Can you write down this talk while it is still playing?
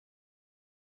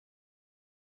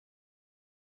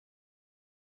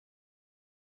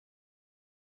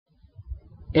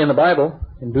In the Bible,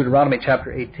 in Deuteronomy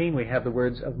chapter 18, we have the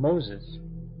words of Moses,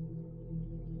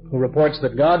 who reports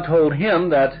that God told him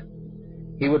that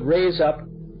he would raise up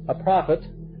a prophet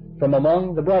from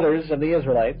among the brothers of the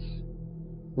Israelites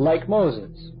like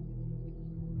Moses.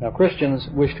 Now, Christians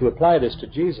wish to apply this to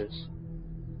Jesus,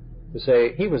 to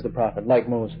say he was the prophet like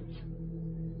Moses.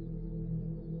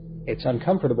 It's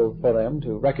uncomfortable for them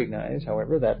to recognize,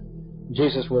 however, that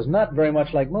Jesus was not very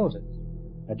much like Moses.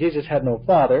 Now, Jesus had no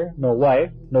father, no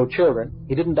wife, no children.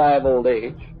 He didn't die of old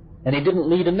age, and he didn't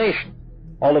lead a nation.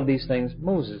 All of these things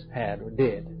Moses had or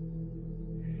did.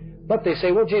 But they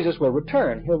say, well, Jesus will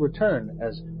return. He'll return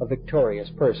as a victorious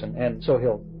person, and so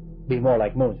he'll be more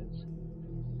like Moses.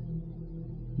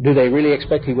 Do they really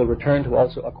expect he will return to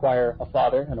also acquire a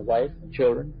father and a wife and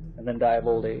children and then die of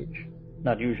old age?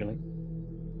 Not usually.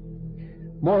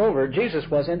 Moreover, Jesus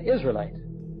was an Israelite.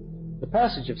 The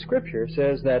passage of Scripture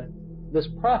says that this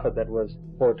prophet that was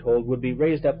foretold would be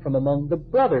raised up from among the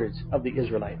brothers of the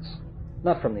Israelites,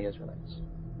 not from the Israelites.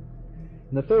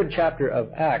 In the 3rd chapter of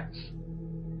Acts,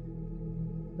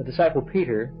 the disciple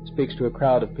Peter speaks to a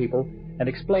crowd of people and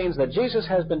explains that Jesus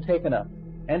has been taken up,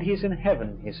 and he's in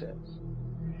heaven, he says.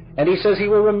 And he says he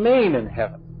will remain in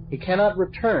heaven. He cannot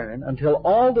return until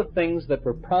all the things that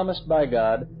were promised by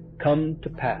God come to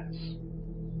pass.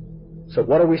 So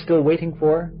what are we still waiting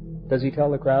for, does he tell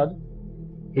the crowd?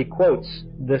 He quotes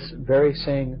this very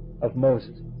saying of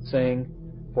Moses, saying,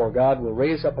 for God will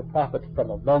raise up a prophet from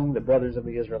among the brothers of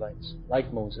the Israelites,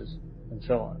 like Moses, and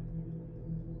so on.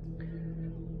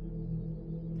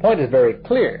 The point is very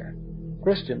clear.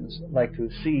 Christians like to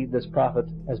see this prophet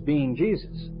as being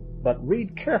Jesus. But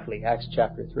read carefully Acts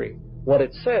chapter 3. What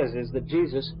it says is that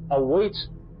Jesus awaits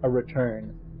a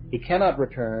return. He cannot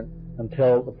return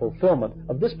until the fulfillment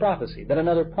of this prophecy, that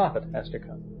another prophet has to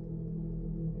come.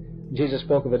 Jesus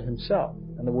spoke of it himself,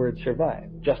 and the words survive,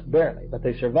 just barely, but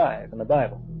they survive in the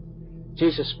Bible.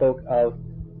 Jesus spoke of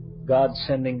God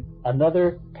sending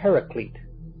another Paraclete.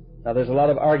 Now there's a lot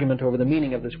of argument over the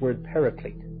meaning of this word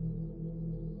Paraclete.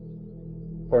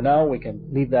 For now, we can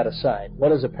leave that aside.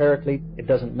 What is a Paraclete? It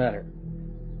doesn't matter.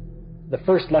 The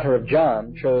first letter of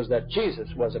John shows that Jesus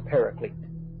was a Paraclete.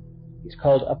 He's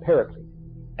called a Paraclete.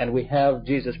 And we have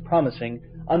Jesus promising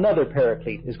another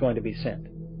Paraclete is going to be sent.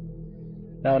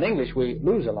 Now, in English, we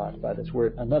lose a lot by this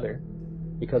word another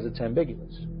because it's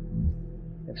ambiguous.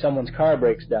 If someone's car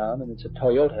breaks down and it's a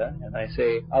Toyota, and I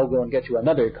say, I'll go and get you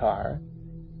another car,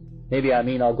 maybe I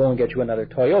mean I'll go and get you another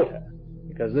Toyota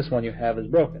because this one you have is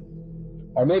broken.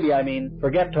 Or maybe I mean,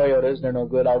 forget Toyotas, they're no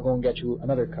good, I'll go and get you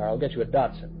another car, I'll get you a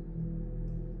Datsun.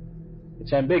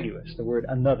 It's ambiguous, the word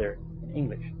another in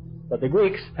English. But the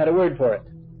Greeks had a word for it.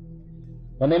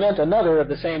 When they meant another of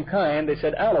the same kind, they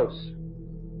said allos.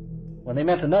 When they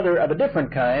meant another of a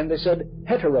different kind, they said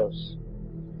heteros.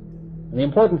 And the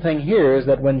important thing here is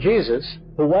that when Jesus,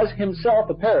 who was himself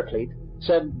a Paraclete,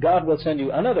 said, God will send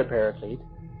you another Paraclete,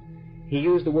 he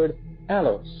used the word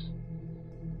allos,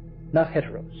 not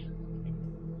heteros.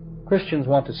 Christians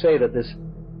want to say that this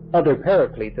other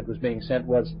Paraclete that was being sent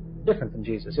was different than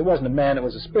Jesus. It wasn't a man, it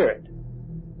was a spirit.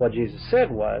 What Jesus said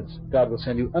was, God will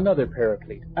send you another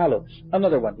Paraclete, allos,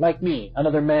 another one, like me,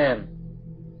 another man.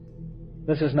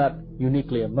 This is not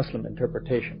uniquely a Muslim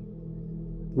interpretation.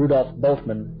 Rudolf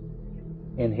Bultmann,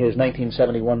 in his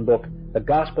 1971 book, The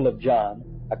Gospel of John,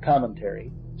 a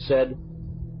commentary, said,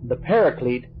 the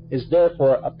Paraclete is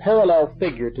therefore a parallel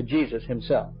figure to Jesus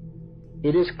himself.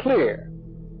 It is clear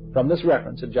from this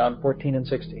reference in John 14 and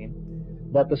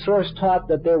 16, that the source taught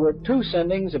that there were two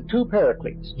sendings of two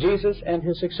Paracletes, Jesus and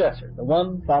his successor, the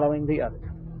one following the other.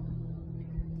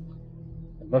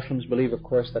 And Muslims believe, of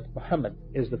course, that Muhammad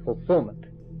is the fulfillment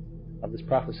of this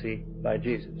prophecy by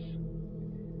Jesus.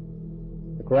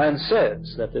 The Quran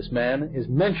says that this man is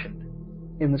mentioned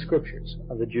in the scriptures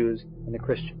of the Jews and the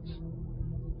Christians.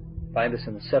 Find this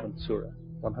in the 7th surah,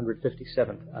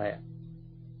 157th ayah.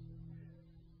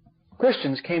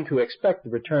 Christians came to expect the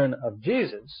return of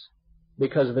Jesus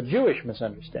because of a Jewish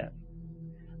misunderstanding.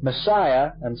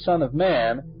 Messiah and Son of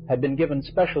Man had been given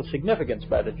special significance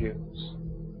by the Jews.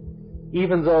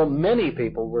 Even though many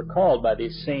people were called by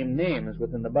these same names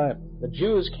within the Bible, the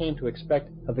Jews came to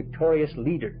expect a victorious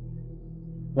leader.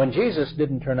 When Jesus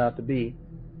didn't turn out to be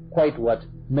quite what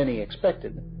many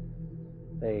expected,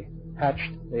 they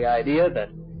hatched the idea that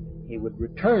he would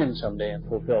return someday and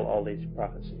fulfill all these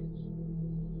prophecies.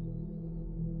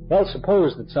 Well,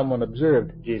 suppose that someone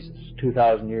observed Jesus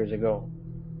 2,000 years ago,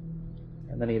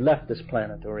 and then he left this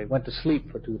planet, or he went to sleep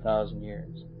for 2,000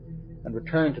 years, and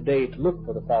returned today to look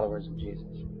for the followers of Jesus.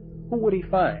 Who would he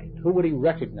find? Who would he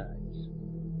recognize?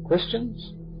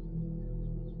 Christians?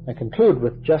 I conclude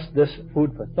with just this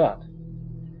food for thought.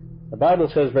 The Bible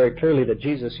says very clearly that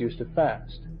Jesus used to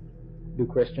fast. Do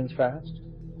Christians fast?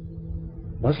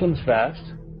 Muslims fast.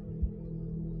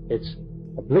 It's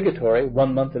obligatory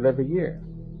 1 month of every year.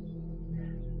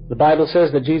 The Bible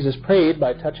says that Jesus prayed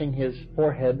by touching his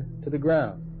forehead to the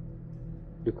ground.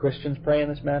 Do Christians pray in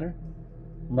this manner?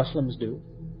 Muslims do.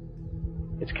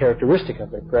 It's characteristic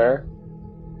of their prayer.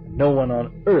 No one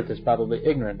on earth is probably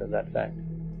ignorant of that fact.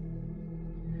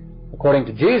 According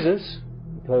to Jesus,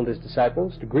 he told his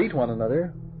disciples to greet one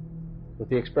another with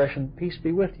the expression, peace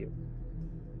be with you.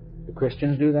 Do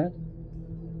Christians do that?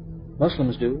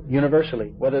 Muslims do,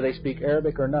 universally. Whether they speak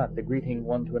Arabic or not, the greeting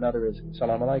one to another is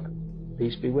Salaam alaikum,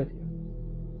 peace be with you.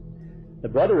 The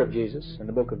brother of Jesus, in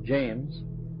the book of James,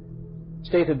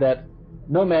 stated that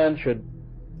no man should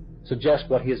suggest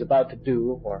what he is about to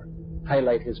do or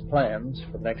highlight his plans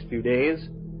for the next few days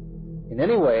in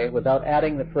any way without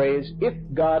adding the phrase, if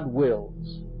God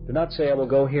wills. Do not say, I will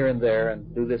go here and there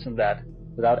and do this and that,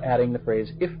 without adding the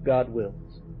phrase, if God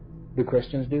wills. Do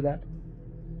Christians do that?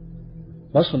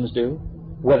 Muslims do,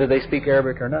 whether they speak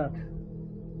Arabic or not.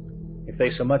 If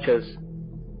they so much as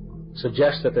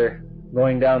suggest that they're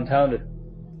going downtown to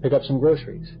pick up some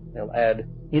groceries, they'll add,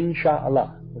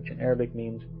 Insha'Allah, which in Arabic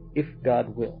means, if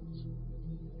God wills.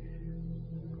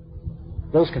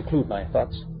 Those conclude my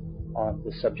thoughts on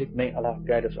this subject. May Allah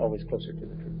guide us always closer to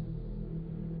the truth.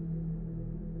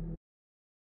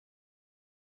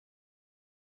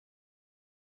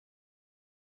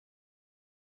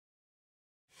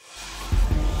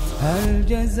 هل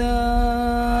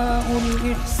جزاء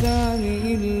الإحسان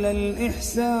إلا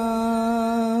الإحسان